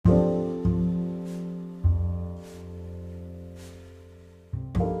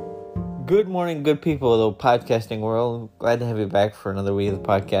Good morning, good people of the podcasting world. Glad to have you back for another week of the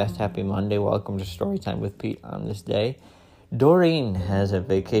podcast. Happy Monday. Welcome to Storytime with Pete on this day. Doreen has a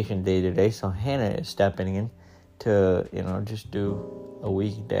vacation day today, so Hannah is stepping in to, just do a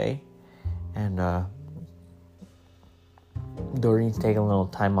weekday. And Doreen's taking a little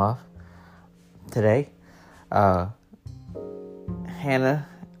time off today. Hannah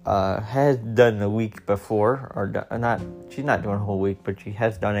has done the week before, she's not doing a whole week, but she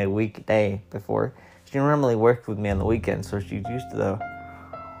has done a weekday before. She normally works with me on the weekend, so she's used to the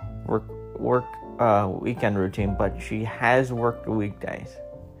work weekend routine, but she has worked weekdays.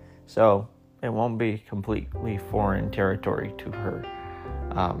 So it won't be completely foreign territory to her.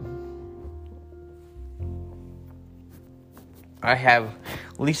 I have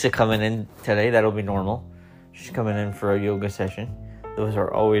Lisa coming in today. That'll be normal. She's coming in for a yoga session. Those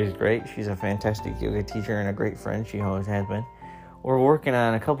are always great. She's a fantastic yoga teacher and a great friend. She always has been. We're working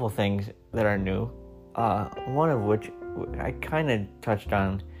on a couple things that are new. One of which I kind of touched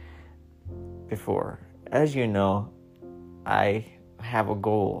on before. As you know, I have a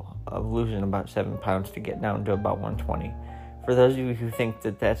goal of losing about 7 pounds to get down to about 120. For those of you who think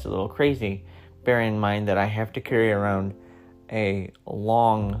that that's a little crazy, bear in mind that I have to carry around a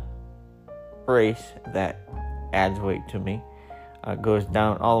long brace that adds weight to me. Goes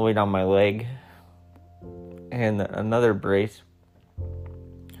down all the way down my leg, and another brace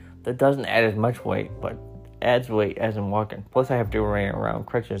that doesn't add as much weight but adds weight as I'm walking. Plus I have to carry around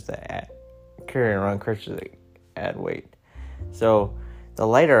crutches that add weight. So the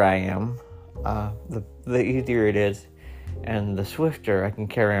lighter I am, the easier it is, and the swifter I can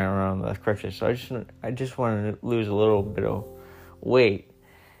carry around the crutches. So I just wanted to lose a little bit of weight,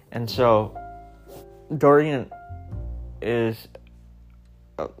 and so Doreen is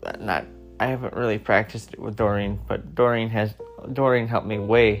I haven't really practiced it with Doreen, but Doreen helped me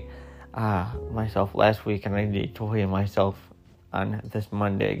weigh myself last week, and I need to weigh myself on this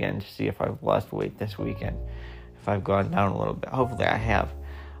Monday again to see if I've lost weight this weekend, if I've gone down a little bit. Hopefully I have.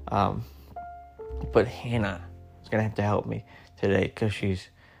 But Hannah is going to have to help me today because she's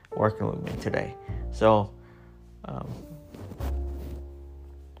working with me today. So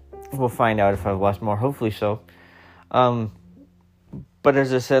we'll find out if I've lost more. Hopefully so. But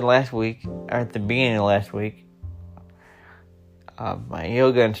as I said last week, or at the beginning of last week, my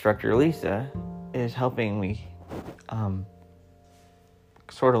yoga instructor, Lisa, is helping me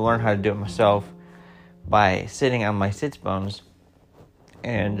sort of learn how to do it myself by sitting on my sits bones.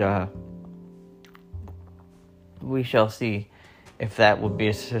 And we shall see if that would be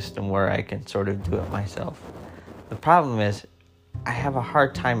a system where I can sort of do it myself. The problem is, I have a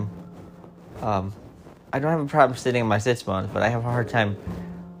hard time... I don't have a problem sitting in my sits bones, but I have a hard time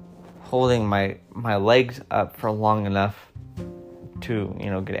holding my legs up for long enough to,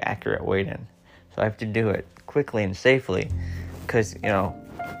 get accurate weight in. So I have to do it quickly and safely because, telling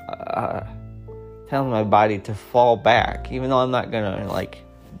my body to fall back, even though I'm not going to,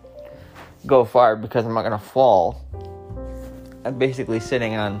 go far because I'm not going to fall. I'm basically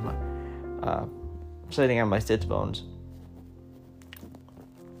sitting on my sits bones.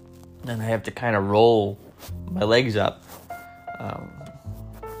 And I have to kind of roll my legs up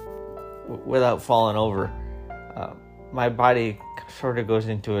without falling over. My body sort of goes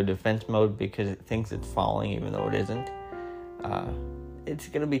into a defense mode because it thinks it's falling even though it isn't. It's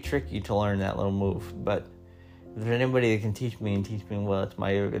going to be tricky to learn that little move, but if there's anybody that can teach me well, it's my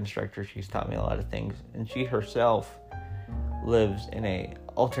yoga instructor. She's taught me a lot of things, and she herself lives in a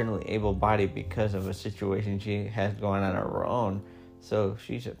alternately able body because of a situation she has going on her own. So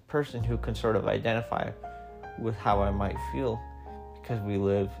she's a person who can sort of identify with how I might feel because we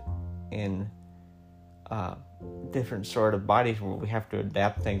live in different sort of bodies where we have to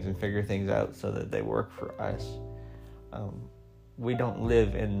adapt things and figure things out so that they work for us. We don't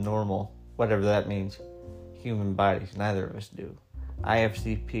live in normal, whatever that means, human bodies. Neither of us do. I have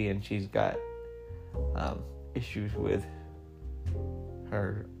CP and she's got issues with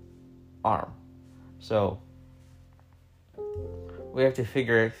her arm. So we have to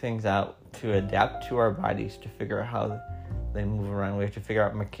figure things out to adapt to our bodies, to figure out how they move around. We have to figure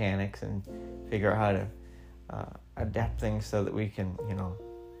out mechanics and figure out how to adapt things so that we can,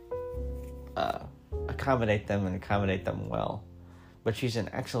 accommodate them and accommodate them well. But she's an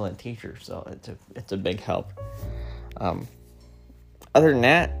excellent teacher, so it's a big help. Other than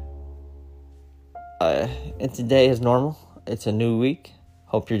that, it's a day as normal. It's a new week.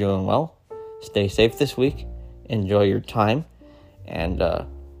 Hope you're doing well. Stay safe this week. Enjoy your time. And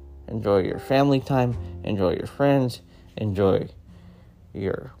enjoy your family time, enjoy your friends, enjoy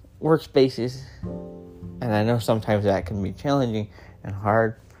your workspaces. And I know sometimes that can be challenging and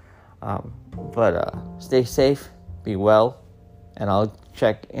hard, But stay safe, be well, and I'll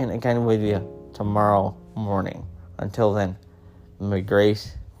check in again with you tomorrow morning. Until then, may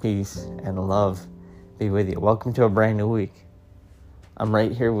grace, peace, and love be with you. Welcome to a brand new week. I'm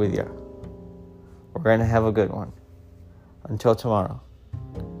right here with you. We're going to have a good one. Until tomorrow,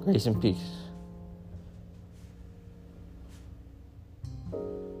 grace and peace.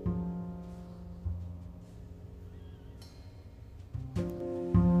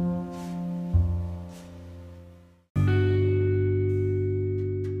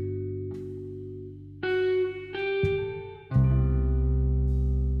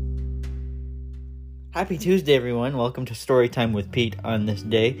 Happy Tuesday, everyone. Welcome to Storytime with Pete on this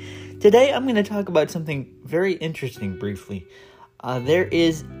day. Today, I'm going to talk about something very interesting briefly. There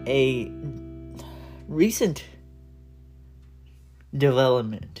is a recent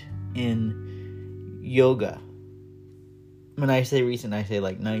development in yoga. When I say recent, I say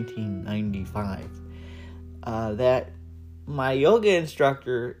like 1995. That my yoga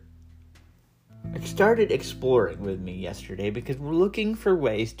instructor started exploring with me yesterday because we're looking for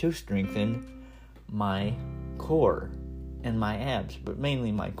ways to strengthen my core and my abs, but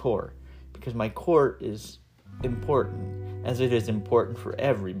mainly my core, because my core is important, as it is important for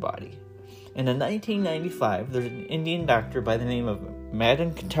everybody. And in 1995, there's an Indian doctor by the name of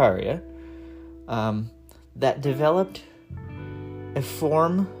Madan Kataria that developed a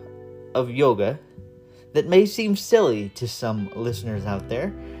form of yoga that may seem silly to some listeners out there,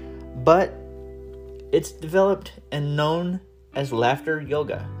 but it's developed and known as laughter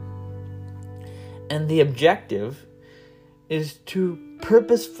yoga. And the objective is to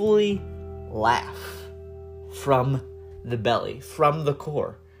purposefully laugh from the belly, from the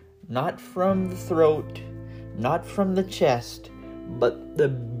core. Not from the throat, not from the chest, but the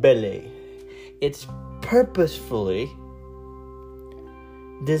belly. It's purposefully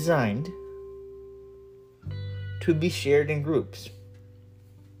designed to be shared in groups.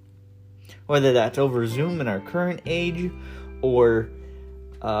 Whether that's over Zoom in our current age, or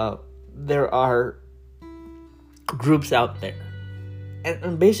there are groups out there.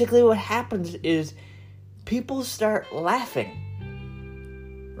 And basically what happens is people start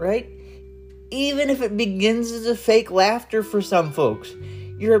laughing, right? Even if it begins as a fake laughter for some folks,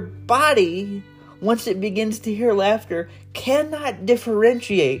 your body, once it begins to hear laughter, cannot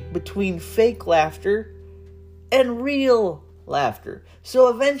differentiate between fake laughter and real laughter. So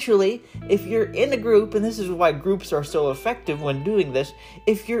eventually, if you're in a group, and this is why groups are so effective when doing this,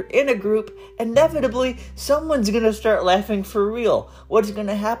 if you're in a group, inevitably someone's going to start laughing for real. What's going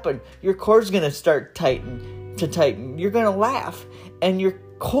to happen? Your core's going to start tighten. You're going to laugh, and your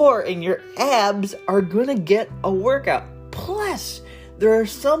core and your abs are going to get a workout. Plus, there are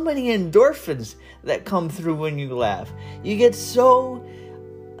so many endorphins that come through when you laugh. You get so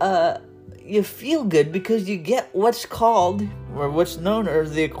you feel good because you get what's called, or what's known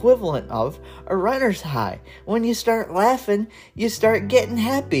as the equivalent of, a runner's high. When you start laughing, you start getting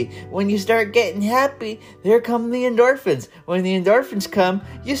happy. When you start getting happy, there come the endorphins. When the endorphins come,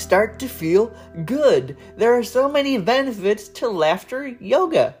 you start to feel good. There are so many benefits to laughter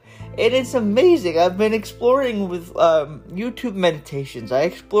yoga. And it's amazing. I've been exploring with YouTube meditations. I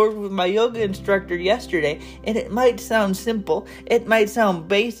explored with my yoga instructor yesterday, and it might sound simple. It might sound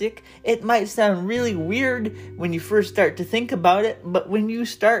basic. It might sound really weird when you first start to think about it. But when you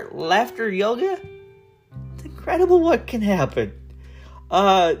start laughter yoga, it's incredible what can happen.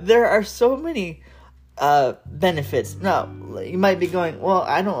 There are so many benefits. Now, you might be going, well,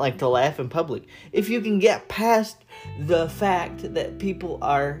 I don't like to laugh in public. If you can get past the fact that people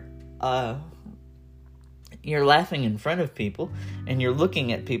are you're laughing in front of people and you're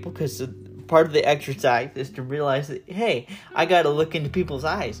looking at people, because part of the exercise is to realize that, hey, I got to look into people's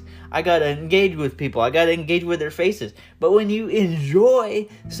eyes. I got to engage with people. I got to engage with their faces. But when you enjoy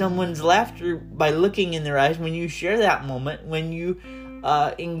someone's laughter by looking in their eyes, when you share that moment, when you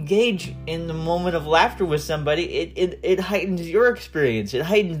engage in the moment of laughter with somebody, it heightens your experience. It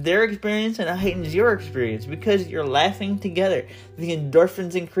heightens their experience, and it heightens your experience because you're laughing together. The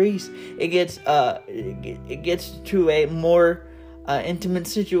endorphins increase. It gets to a more intimate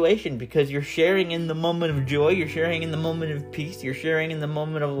situation because you're sharing in the moment of joy. You're sharing in the moment of peace. You're sharing in the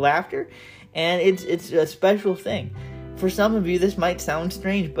moment of laughter, and it's a special thing. For some of you, this might sound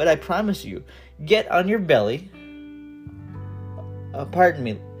strange, but I promise you, get on your belly. Pardon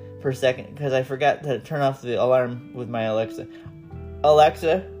me for a second, because I forgot to turn off the alarm with my Alexa.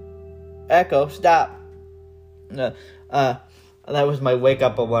 Alexa, Echo, stop. That was my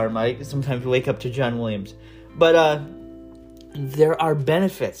wake-up alarm. I sometimes wake up to John Williams. But there are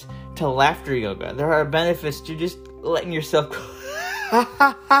benefits to laughter yoga. There are benefits to just letting yourself go. And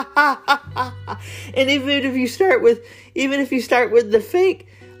even if you start with the fake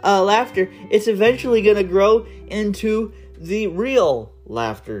laughter, it's eventually going to grow into the real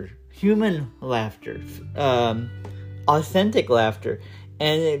laughter, human laughter, authentic laughter.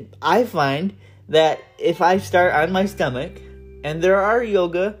 And I find that if I start on my stomach, and there are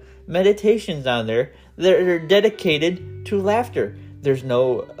yoga meditations on there that are dedicated to laughter. There's a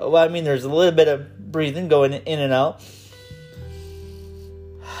little bit of breathing going in and out,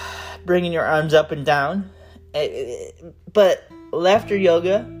 bringing your arms up and down. But laughter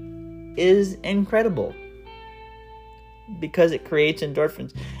yoga is incredible because it creates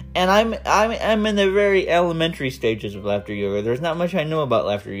endorphins. And I'm in the very elementary stages of laughter yoga. There's not much I know about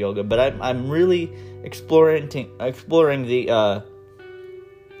laughter yoga, but I'm really exploring the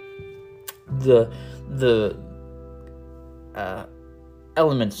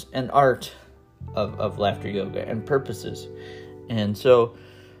elements and art of laughter yoga and purposes. And so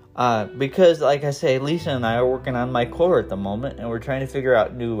because, like I say, Lisa and I are working on my core at the moment, and we're trying to figure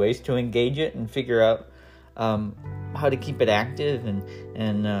out new ways to engage it and figure out how to keep it active and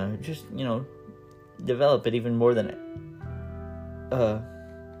just, develop it even more than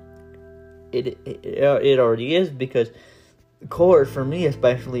it already is, because core, for me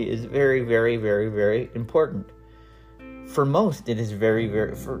especially, is very, very, very, very important. For most, it is very,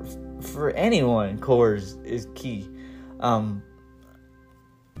 very, for anyone, core is key.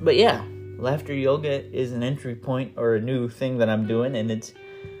 But yeah, laughter yoga is an entry point or a new thing that I'm doing, and it's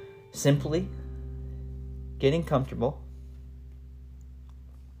simply getting comfortable.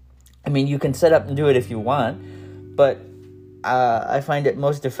 I mean, you can set up and do it if you want, but I find it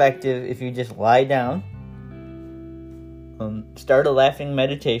most effective if you just lie down, start a laughing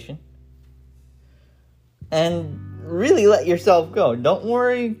meditation, and really let yourself go. Don't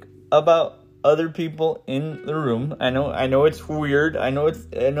worry about other people in the room. I know it's weird. I know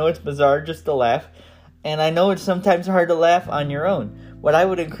it's bizarre just to laugh, and I know it's sometimes hard to laugh on your own. What I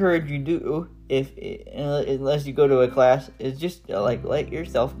would encourage you to do, unless you go to a class, is just let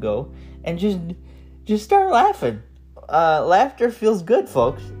yourself go and just start laughing. Laughter feels good,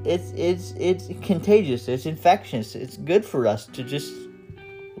 folks. It's contagious. It's infectious. It's good for us to just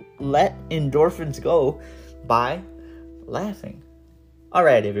let endorphins go by laughing. All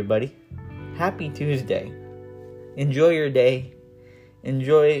right, everybody. Happy Tuesday. Enjoy your day.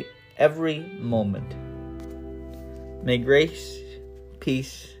 Enjoy every moment. May grace,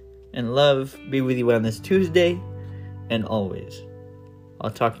 peace, and love be with you on this Tuesday and always. I'll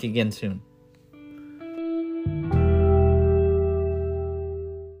talk to you again soon.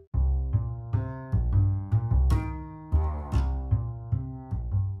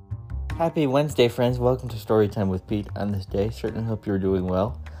 Happy Wednesday, friends. Welcome to Storytime with Pete on this day. Certainly hope you're doing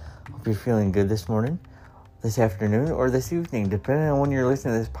well. Hope you're feeling good this morning, this afternoon, or this evening, depending on when you're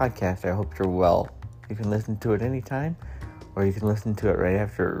listening to this podcast. I hope you're well. You can listen to it anytime, or you can listen to it right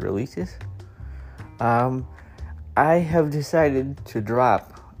after it releases. I have decided to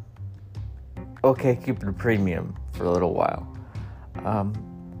drop OkCupid Premium for a little while.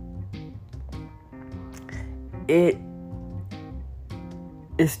 It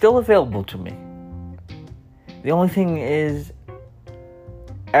is still available to me. The only thing is,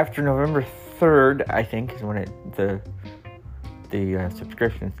 after November 3rd, I think, is when the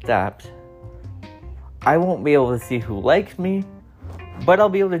subscription stops, I won't be able to see who likes me, but I'll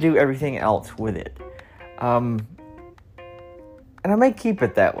be able to do everything else with it. And I might keep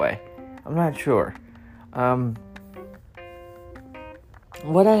it that way. I'm not sure.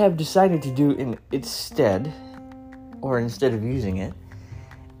 What I have decided to do instead of using it,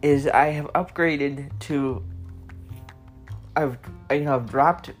 is I have upgraded to, I've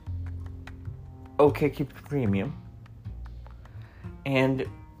dropped OkCupid Premium, and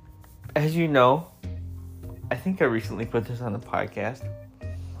as you know, I think I recently put this on the podcast,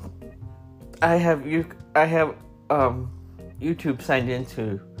 I have YouTube signed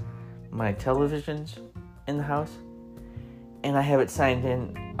into my televisions in the house, and I have it signed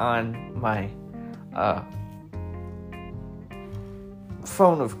in on my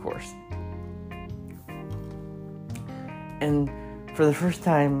phone, of course. And for the first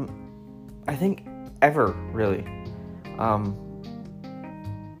time, I think ever, really,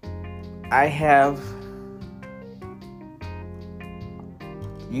 I have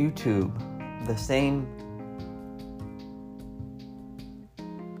YouTube, the same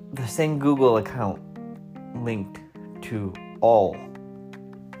Google account linked to all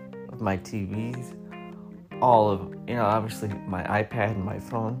of my TVs, all of, obviously my iPad and my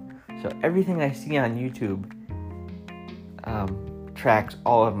phone. So everything I see on YouTube tracks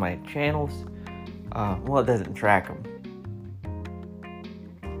all of my channels. Well, it doesn't track them.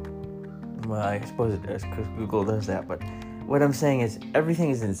 Well, I suppose it does because Google does that. But what I'm saying is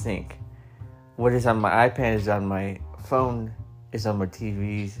everything is in sync. What is on my iPad is on my phone, is on my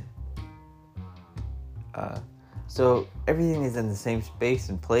TVs. So everything is in the same space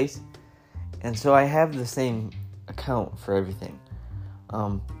and place. And so I have the same account for everything.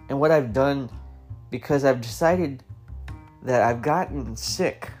 And what I've done, because I've decided that I've gotten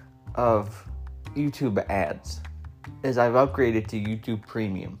sick of YouTube ads, is I've upgraded to YouTube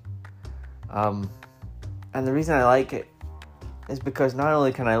Premium. And the reason I like it is because not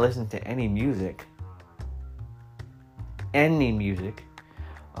only can I listen to any music, I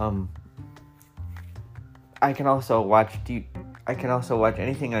can also watch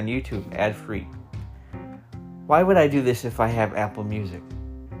anything on YouTube ad-free. Why would I do this if I have Apple Music?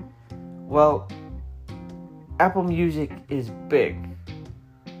 Well, Apple Music is big.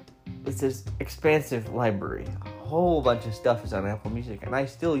 It's this expansive library. A whole bunch of stuff is on Apple Music, and I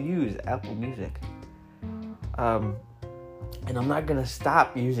still use Apple Music. And I'm not going to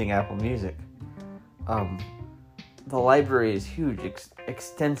stop using Apple Music. The library is huge,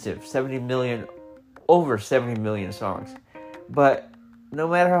 extensive, over 70 million songs. But no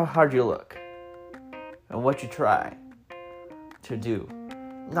matter how hard you look and what you try to do,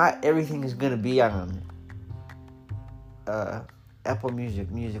 not everything is going to be on Apple Music,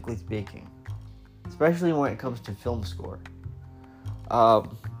 musically speaking. Especially when it comes to film score.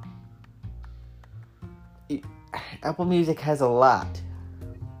 Apple Music has a lot,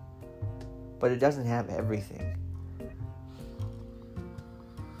 but it doesn't have everything.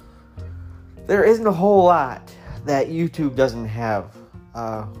 There isn't a whole lot that YouTube doesn't have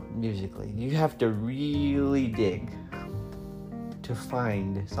musically. You have to really dig to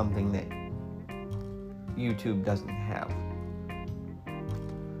find something that YouTube doesn't have.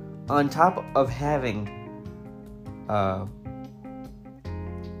 On top of having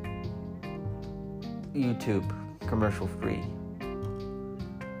YouTube commercial free,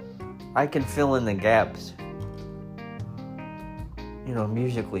 I can fill in the gaps,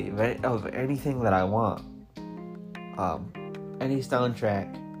 musically, of anything that I want. Any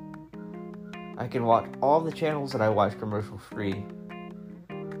soundtrack. I can watch all the channels that I watch commercial free,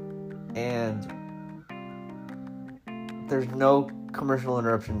 and there's no commercial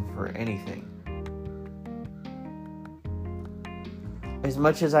interruption for anything. As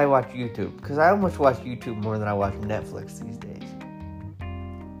much as I watch YouTube, because I almost watch YouTube more than I watch Netflix these days.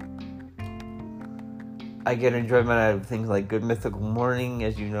 I get enjoyment out of things like Good Mythical Morning,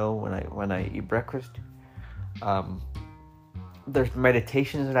 as you know, when I eat breakfast. There's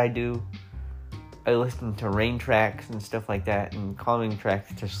meditations that I do. I listen to rain tracks and stuff like that, and calming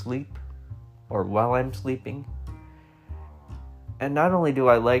tracks to sleep, or while I'm sleeping. And not only do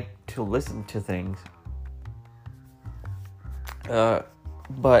I like to listen to things,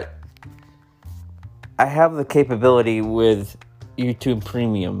 but I have the capability with YouTube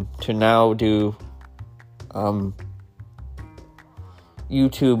Premium to now do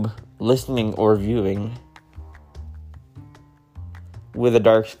YouTube listening or viewing with a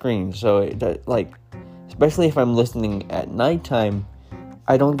dark screen. So especially if I'm listening at nighttime,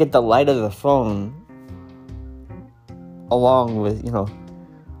 I don't get the light of the phone along with,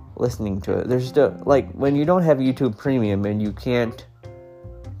 listening to it. There's still, when you don't have YouTube Premium and you can't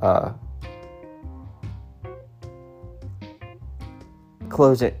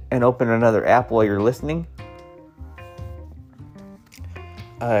close it and open another app while you're listening.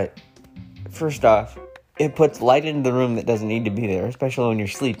 First off, it puts light into the room that doesn't need to be there, especially when you're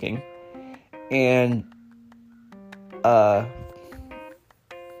sleeping. And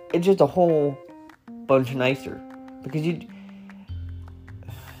it's just a whole bunch nicer. Because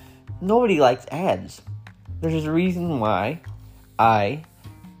nobody likes ads. There's a reason why I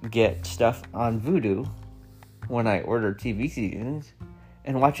get stuff on Vudu when I order TV seasons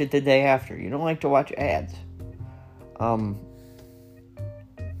and watch it the day after. You don't like to watch ads. The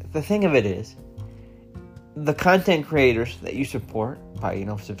thing of it is, the content creators that you support by,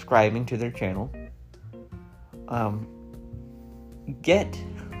 subscribing to their channel, get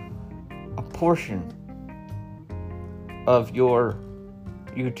a portion of your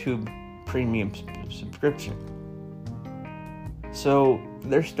YouTube Premium subscription. So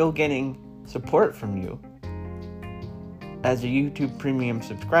they're still getting support from you as a YouTube Premium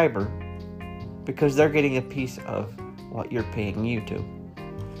subscriber because they're getting a piece of what you're paying YouTube.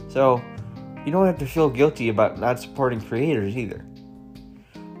 So you don't have to feel guilty about not supporting creators either.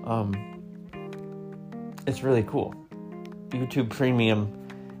 It's really cool. YouTube Premium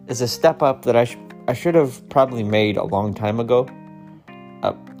is a step up that I should have probably made a long time ago.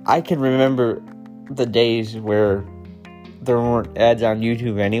 I can remember the days where there weren't ads on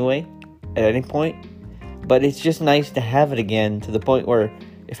YouTube anyway, at any point. But it's just nice to have it again, to the point where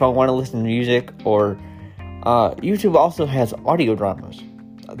if I want to listen to music, or YouTube also has audio dramas.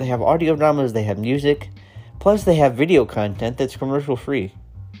 They have audio dramas, they have music, plus they have video content that's commercial free.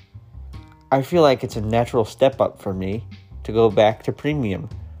 I feel like it's a natural step up for me to go back to premium,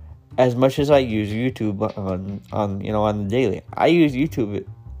 as much as I use YouTube on the daily. I use YouTube.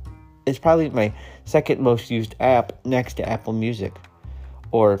 It's probably my second most used app next to Apple Music,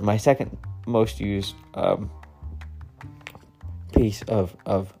 or my second most used piece of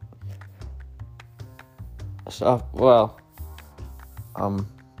stuff. Well,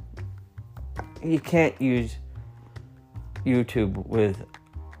 you can't use YouTube with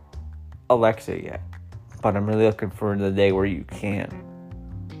Alexa yet, but I'm really looking for the day where you can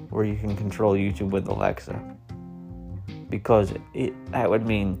control YouTube with Alexa, because that would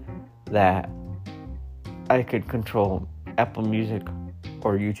mean that I could control Apple Music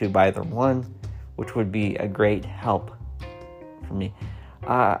or YouTube, either one, which would be a great help for me.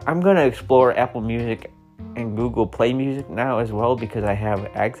 I'm going to explore Apple Music and Google Play Music now as well, because I have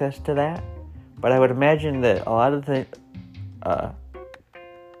access to that. But I would imagine that a lot of the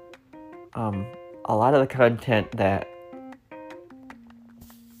content that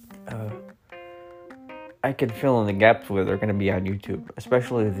I can fill in the gaps with are going to be on YouTube,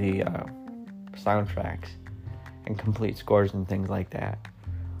 especially the soundtracks and complete scores and things like that.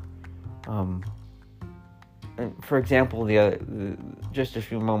 For example, just a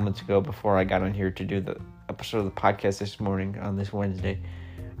few moments ago, before I got on here to do the episode of the podcast this morning on this Wednesday,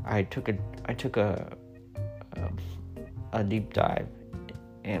 I took a deep dive,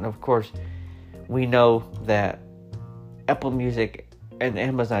 and of course, we know that Apple Music and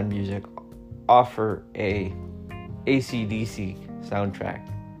Amazon Music offer a AC/DC soundtrack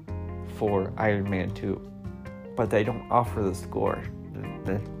for Iron Man 2, but they don't offer the score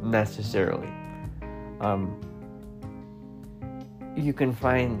necessarily. You can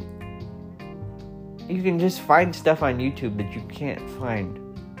just find stuff on YouTube that you can't find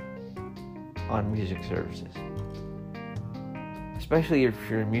on music services, especially if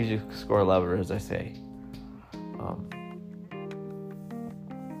you're a music score lover, as I say.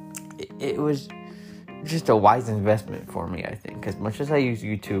 It was just a wise investment for me, I think. As much as I use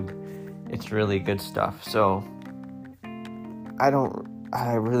YouTube, it's really good stuff. So I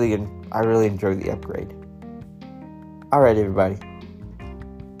really enjoy the upgrade. All right, everybody.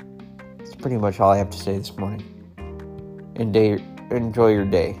 That's pretty much all I have to say this morning. Enjoy your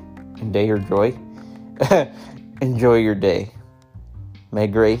day. Enjoy your day. May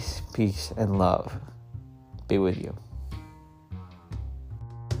grace, peace, and love be with you.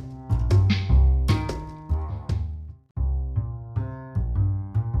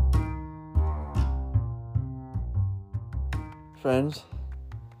 Friends,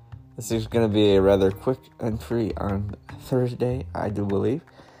 this is going to be a rather quick entry on Thursday, I do believe.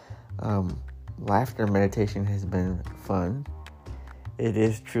 Laughter meditation has been fun. It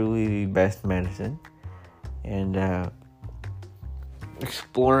is truly the best medicine. And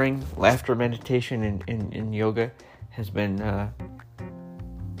exploring laughter meditation in yoga has been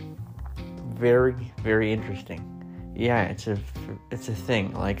very, very interesting. Yeah, it's a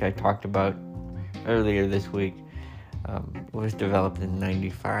thing, like I talked about earlier this week. It was developed in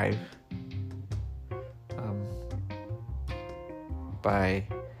 95 by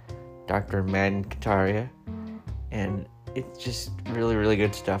Dr. Madan Kataria, and it's just really, really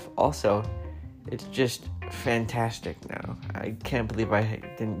good stuff. Also, it's just fantastic now. I can't believe I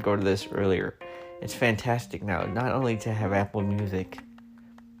didn't go to this earlier. It's fantastic now, not only to have Apple Music,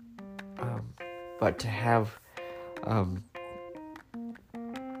 but to have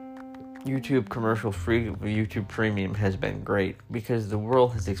YouTube commercial free. YouTube Premium has been great, because the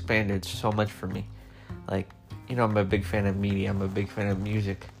world has expanded so much for me. Like, I'm a big fan of media. I'm a big fan of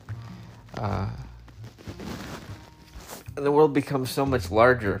music. The world becomes so much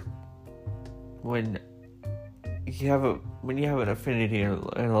larger when you have an affinity and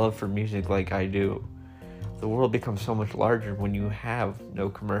a love for music like I do. The world becomes so much larger when you have no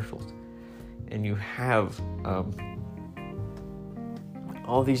commercials, and you have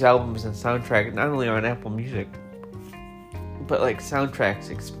all these albums and soundtracks, not only on Apple Music, but like soundtracks,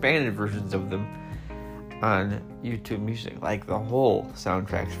 expanded versions of them on YouTube Music, like the whole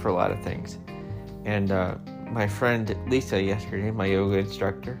soundtracks for a lot of things. And my friend Lisa yesterday, my yoga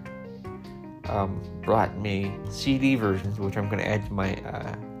instructor, brought me CD versions, which I'm going to add to my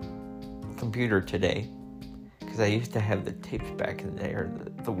computer today, because I used to have the tapes back in the day, or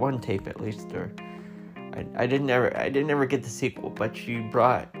the one tape at least, or I didn't ever get the sequel, but she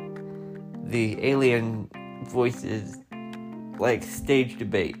brought the Alien Voices, like, stage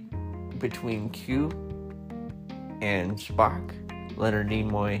debate between Q and Spock, Leonard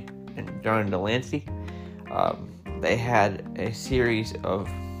Nimoy and John Delancey. They had a series of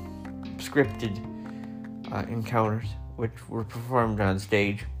scripted encounters which were performed on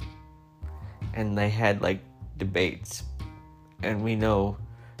stage, and they had like debates. And we know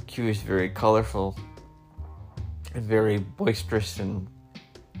Q is very colorful and very boisterous and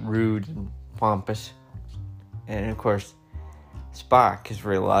rude and pompous, and of course Spock is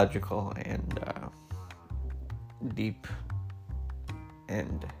very logical and deep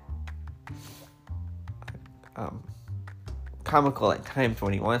and comical at times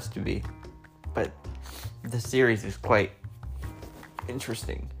when he wants to be. But the series is quite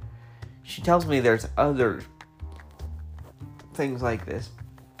interesting. She tells me there's other things like this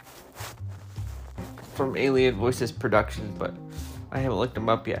from Alien Voices Productions, but I haven't looked them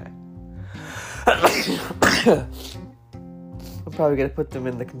up yet. I'm probably going to put them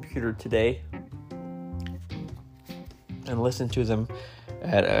in the computer today and listen to them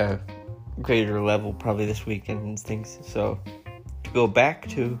at a greater level probably this weekend and things. So to go back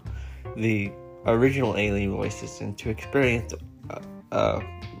to the original Alien Voices and to experience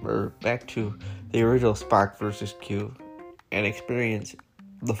or back to the original Spock versus Q and experience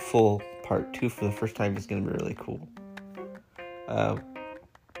the full part 2 for the first time is going to be really cool.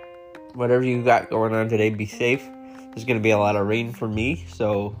 Whatever you got going on today, be safe. There's going to be a lot of rain for me,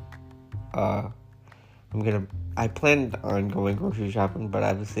 so I planned on going grocery shopping, but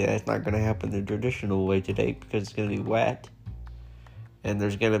obviously that's not going to happen the traditional way today because it's going to be wet, and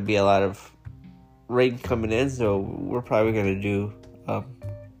there's going to be a lot of rain coming in, so we're probably going to do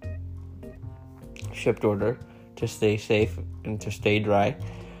shipped order to stay safe and to stay dry.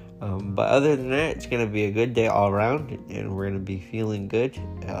 But other than that, it's going to be a good day all around, and we're going to be feeling good.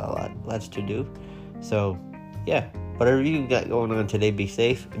 Lots to do. So, yeah, whatever you got going on today, be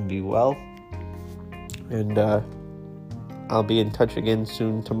safe and be well. And I'll be in touch again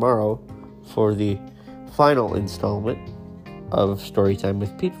soon tomorrow for the final installment of Storytime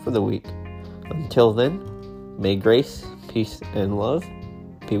with Pete for the week. Until then, may grace, peace, and love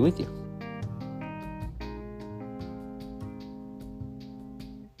be with you.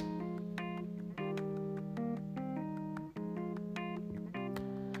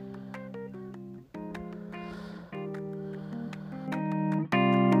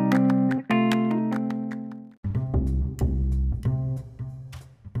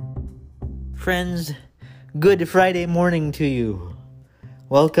 Friends, good Friday morning to you.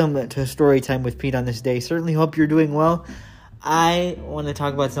 Welcome to Storytime with Pete on this day. Certainly hope you're doing well. I want to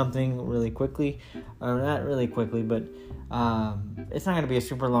talk about something really quickly. Not really quickly, but it's not going to be a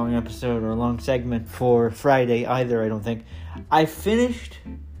super long episode or a long segment for Friday either, I don't think. I finished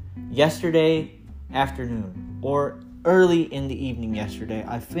yesterday afternoon, or early in the evening yesterday.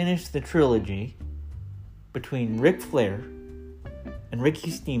 I finished the trilogy between Ric Flair and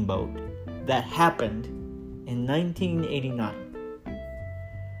Ricky Steamboat that happened in 1989.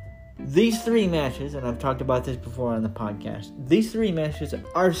 These 3 matches, and I've talked about this before on the podcast, these 3 matches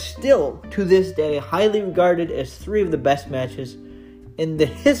are still, to this day, highly regarded as 3 of the best matches in the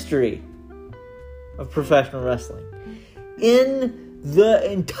history of professional wrestling. In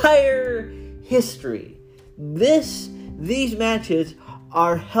the entire history, these matches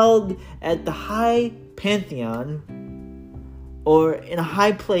are held at the high pantheon or in a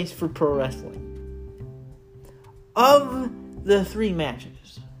high place for pro wrestling. Of the 3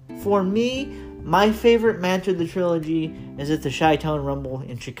 matches, for me, my favorite match of the trilogy is at the Chi-Town Rumble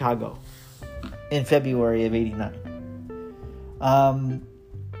in Chicago in February of '89.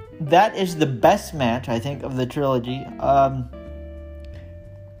 That is the best match, I think, of the trilogy. I'm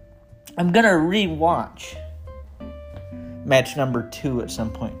going to rewatch match number 2 at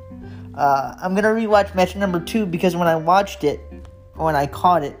some point. I'm going to rewatch match number 2 because when I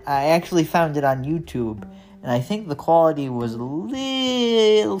caught it, I actually found it on YouTube. And I think the quality was a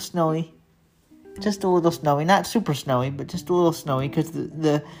little snowy. Just a little snowy. Not super snowy, but just a little snowy. Because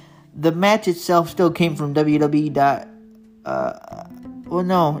the match itself still came from WWE. Well,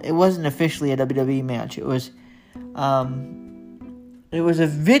 no, it wasn't officially a WWE match. It was a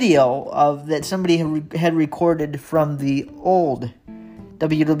video of that somebody had recorded from the old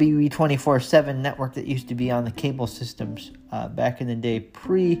WWE 24/7 network that used to be on the cable systems back in the day.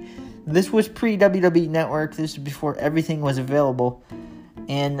 This was pre-WWE Network. This is before everything was available.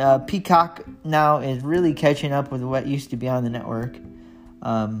 And Peacock now is really catching up with what used to be on the network.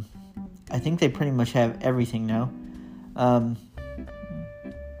 I think they pretty much have everything now.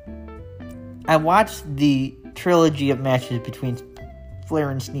 I watched the trilogy of matches between Flair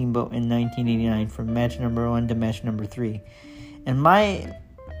and Steamboat in 1989 from match number 1 to match number 3. And my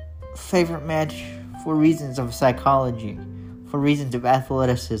favorite match for reasons of psychology, for reasons of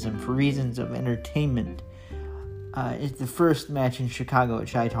athleticism, for reasons of entertainment, is the first match in Chicago at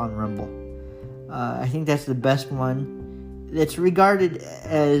Chi-Town Rumble. I think that's the best one. It's regarded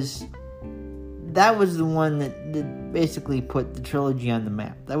as... That was the one that basically put the trilogy on the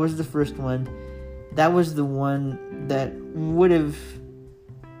map. That was the first one. That was the one that would have...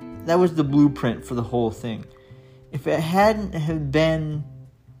 That was the blueprint for the whole thing. If there hadn't been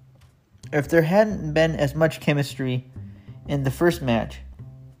as much chemistry in the first match,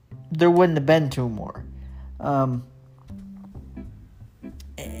 there wouldn't have been two more. And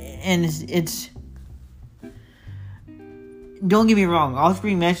it's don't get me wrong, all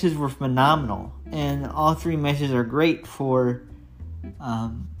three matches were phenomenal, and all three matches are great for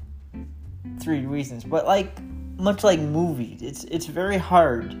three reasons. But much like movies, it's very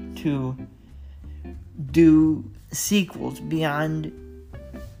hard to do sequels beyond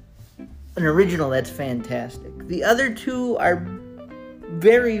an original that's fantastic. The other two are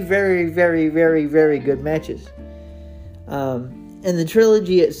very, very, very, very, very good matches. And the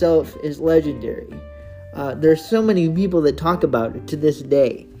trilogy itself is legendary. There's so many people that talk about it to this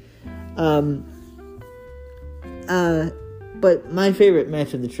day. But my favorite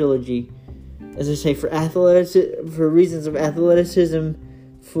match of the trilogy, as I say, for reasons of athleticism,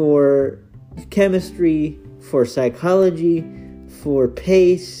 for chemistry, for psychology, for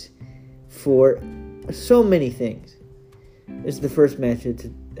pace, for so many things, is the first match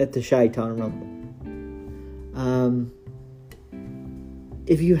at the Chi-Town Rumble.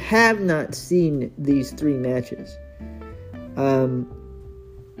 If you have not seen these three matches,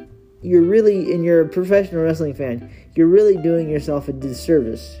 you're a professional wrestling fan, you're really doing yourself a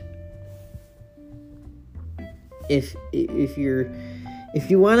disservice. If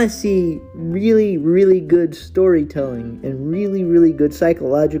you want to see really, really good storytelling and really, really good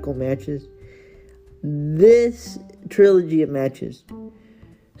psychological matches, this trilogy of matches,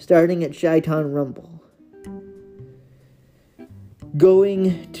 starting at Chi-Town Rumble,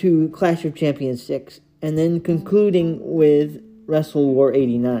 going to Clash of Champions 6, and then concluding with Wrestle War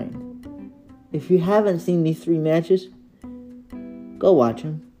 89. If you haven't seen these three matches, go watch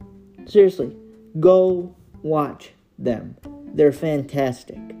them. Seriously, go watch them. They're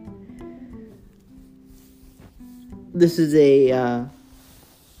fantastic. This is a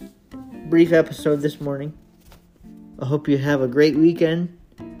brief episode this morning. I hope you have a great weekend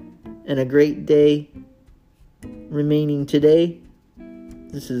and a great day remaining today.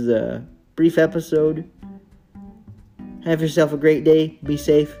 This is a brief episode. Have yourself a great day. Be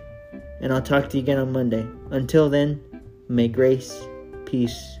safe. And I'll talk to you again on Monday. Until then, may grace,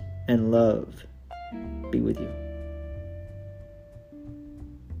 peace, and love be with you.